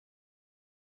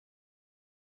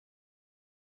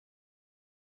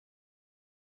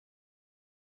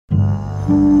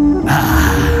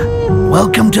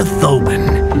Welcome to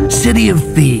Thobin, City of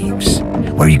Thieves,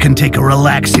 where you can take a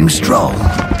relaxing stroll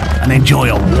and enjoy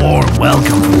a warm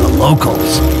welcome from the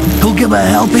locals, who'll give a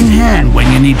helping hand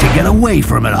when you need to get away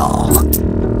from it all.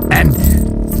 And...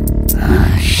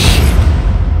 shit.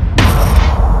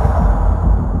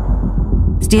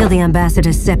 Steal the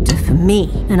Ambassador's scepter for me,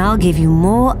 and I'll give you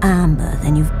more amber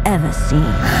than you've ever seen.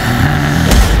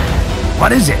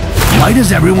 What is it? Why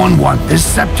does everyone want this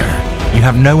scepter? You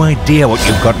have no idea what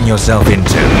you've gotten yourself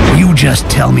into. You just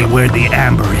tell me where the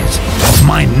amber is, or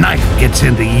my knife gets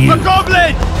into you. A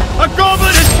goblin! A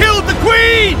goblin has killed the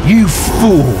queen! You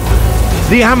fool!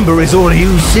 The amber is all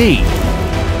you see.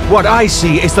 What I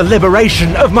see is the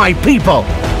liberation of my people.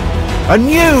 A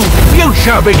new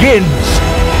future begins!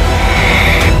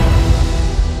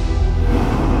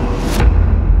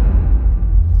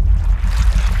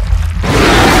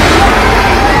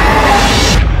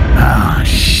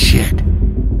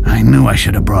 I knew I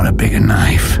should have brought a bigger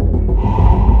knife.